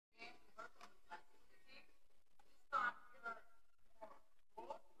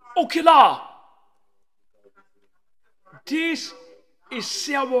Okay lah. This is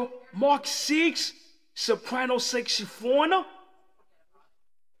our Mark 6 Soprano Saxophone.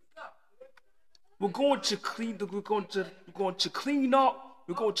 We're going to clean the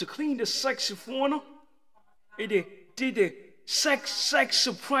saxophone. It is sax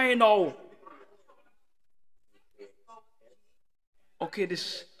soprano. Okay,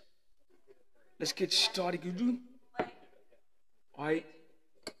 let's get started. Alright.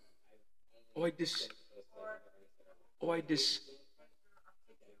 Alright, this.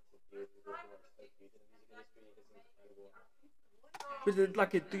 With it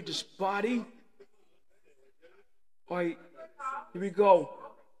like it through this body. Alright, here we go.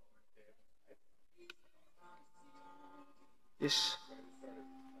 This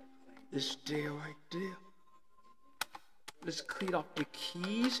there right there. Let's clean up the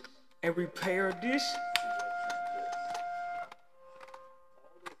keys and repair this.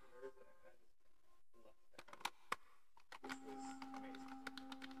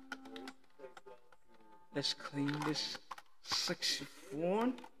 Let's clean this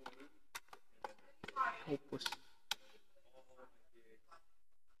saxophone. Help us.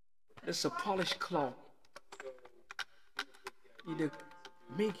 It's a polished claw. Need a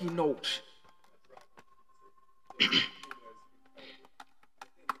Mickey notes.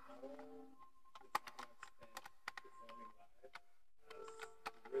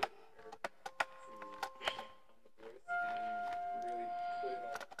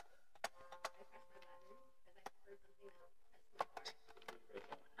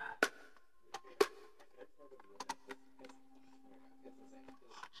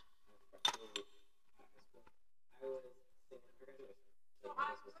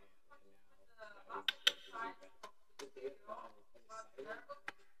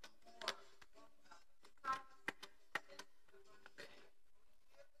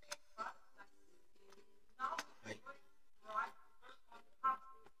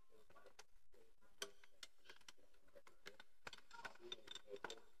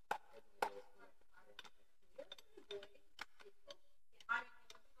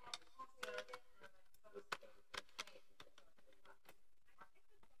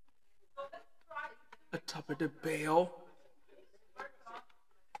 The top of the bell.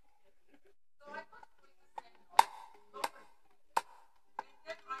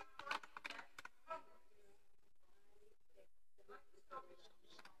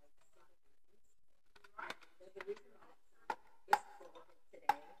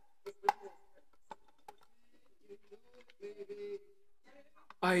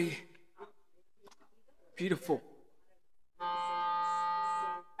 Beautiful.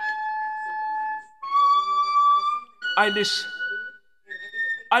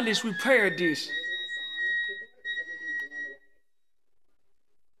 Let's repair this.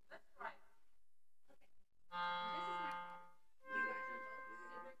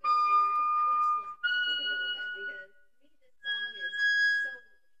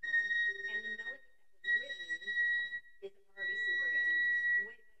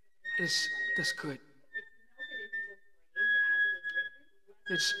 That's good.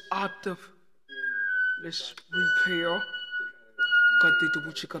 Let's repair. Got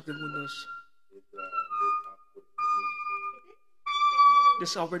the check up the windows.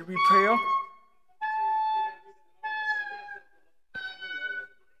 This already repair.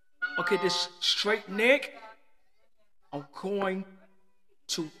 Okay, this straight neck. I'm going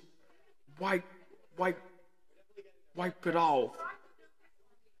to wipe it off.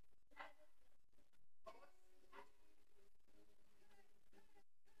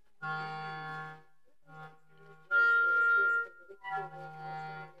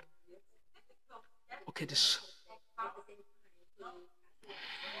 Okay, this.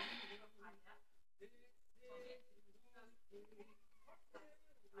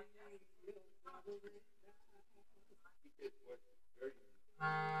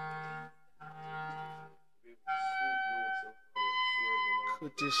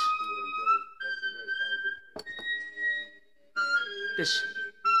 Put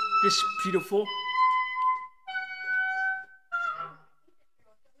this beautiful.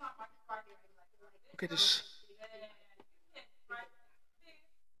 Okay, this.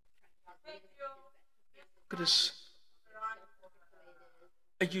 Look at this.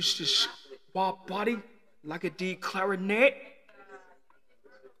 I use this wild body like a D clarinet.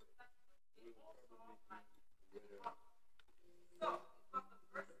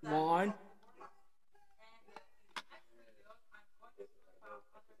 One.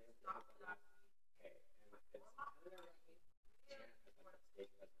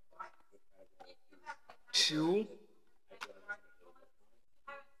 Two.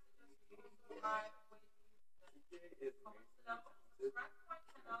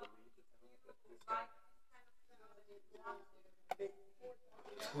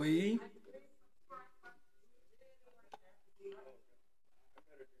 Three.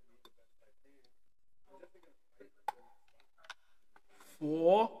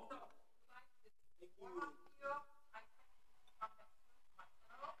 4.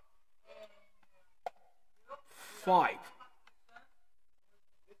 5.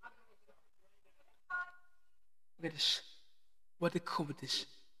 Look at this. What they call this?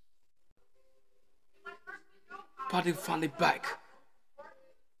 Body finally back.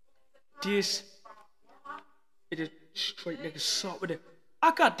 This it is straight neck assault with it.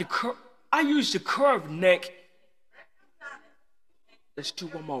 I got the curve. I use the curved neck. Let's do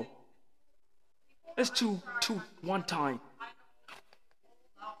one more. Let's do two one time.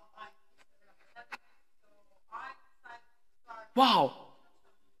 Wow,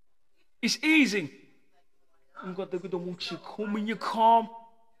 it's easy. I'm gonna do the want you come in your calm.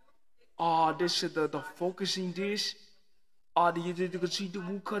 This is the focusing this. You see the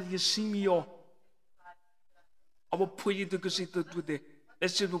wood you see me on. I'm gonna put you to see the with it.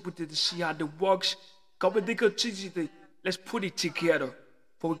 Let's just put it to see how it works. Let's put it together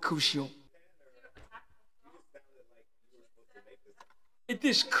for Kauoshikio. It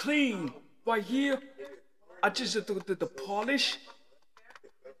is clean right here. I just did the polish.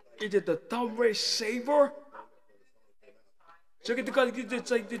 It did the thumb ray saver. So get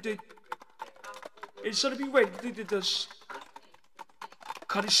the it should be ready. This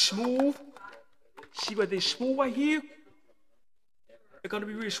cut it smooth. See what they smooth right here? It's gonna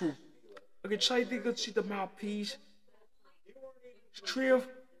be really smooth. Okay, try to see the mouthpiece. Trim.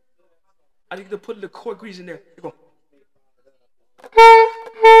 I need to put the cord grease in there. Here go.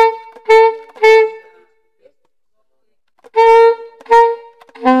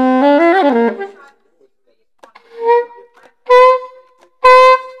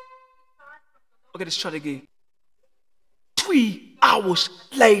 Okay, let's try it again. 3 hours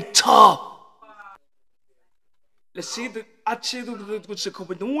later. Let's see the I see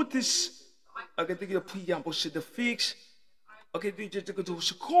the this. Okay, think you put your bullshit the fix. Okay, you just go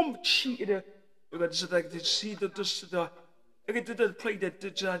to come cheat it. You got to like to see the okay, the play that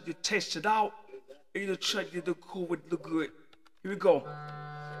you test it out. You try to the cool with look good. Here we go.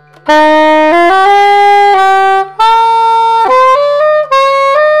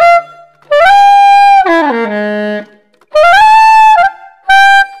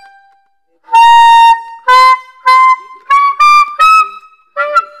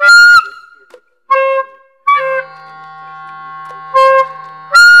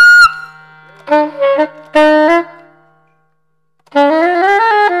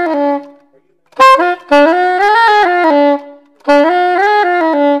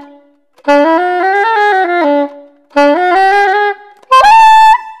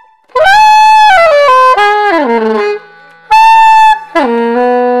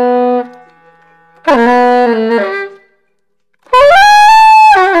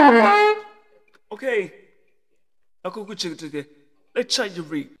 Okay, I'll go to let's try to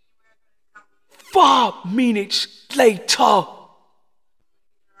read. 5 minutes later. I'll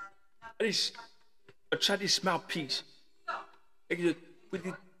try this mouthpiece. It's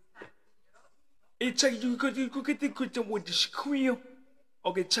like you go get the good with the screen.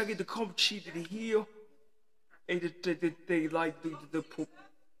 Okay, check it the come cheat in here. And they like the poop.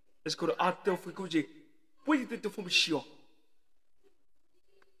 Let's go to art for Gucci. What do you think from sure?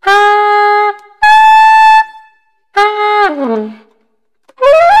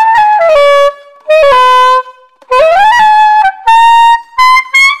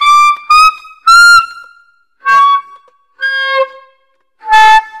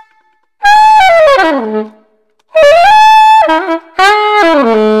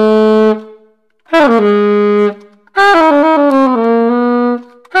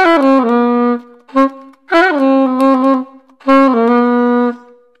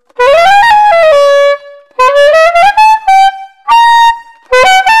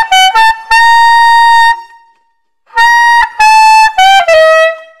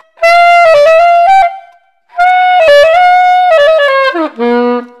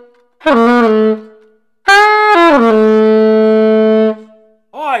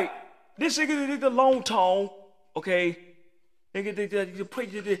 This is the long tone, okay? You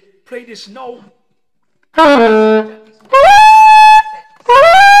play this note.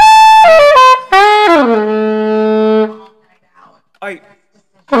 Alright.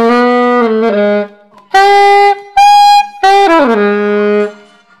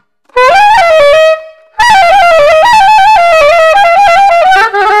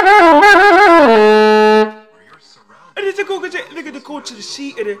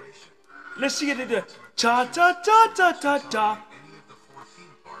 it. Let's see it. Ta ta ta ta ta ta.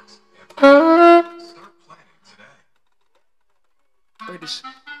 Wait this.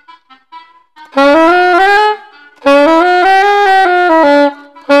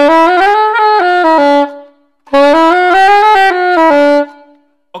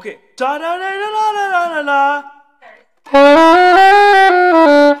 Okay. Ta da da da da da da da.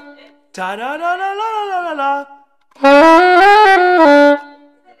 Ta da da da da da da.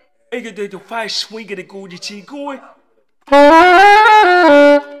 Ik deed de 5 swingen de goede chico.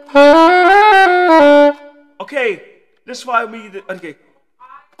 Okay, that's why we okay.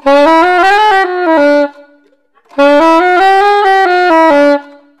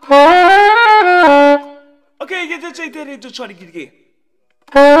 Okay, yeah, that's it. Just try to get it again.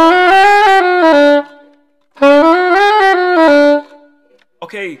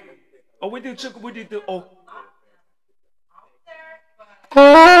 Okay. Oh, we did the oh.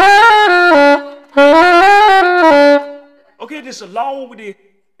 Okay, this is a long with the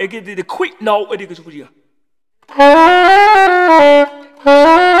again the quick note and the good.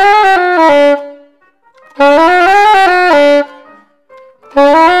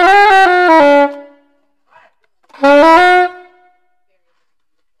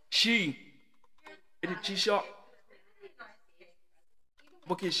 G, it is G sharp.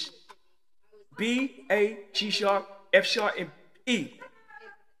 Book is B, A, G sharp, F sharp, and E.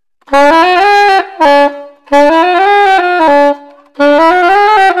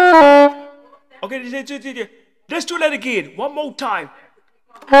 Okay, let's do that again. One more time.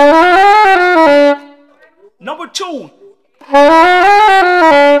 Number 2.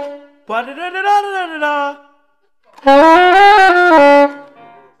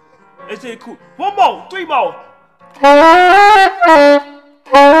 Let's do it cool. One more, 3 more.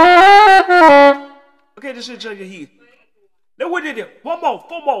 Okay, this is here. Then we did it. 1 more,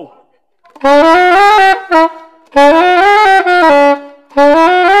 4 more.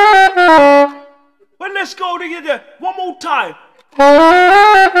 But let's go together. 1 more time.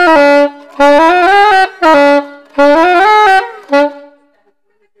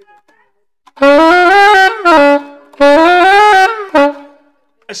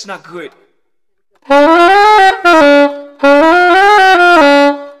 It's not good.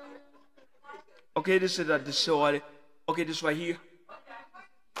 Okay, this is the show. Okay, this right here.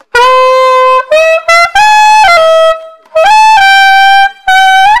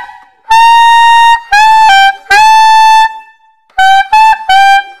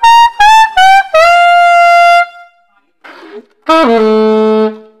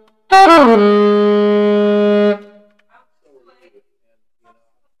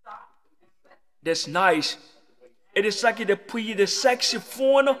 That's nice. It is like the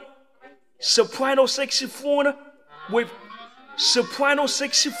saxophone, soprano saxophone with soprano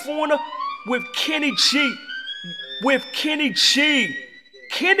saxophone with Kenny G. With Kenny G.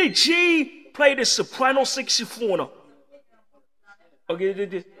 Kenny G played the soprano saxophone.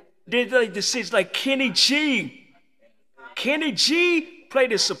 Okay, this is like Kenny G. Kenny G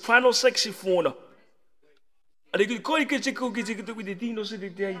played the soprano saxophone. I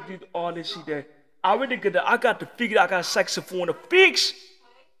got to figure out I got a saxophone to fix.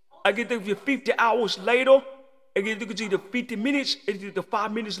 I get there 50 hours later. I get to 50 minutes, and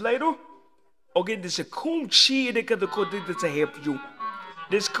 5 minutes later. Okay, this is a cool chi and they got to go to help you.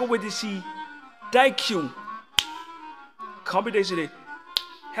 Let's go with this. Thank you. Combination.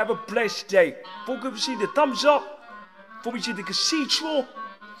 Have a blessed day. For we see the thumbs up, for we see the control,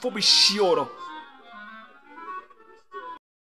 for we see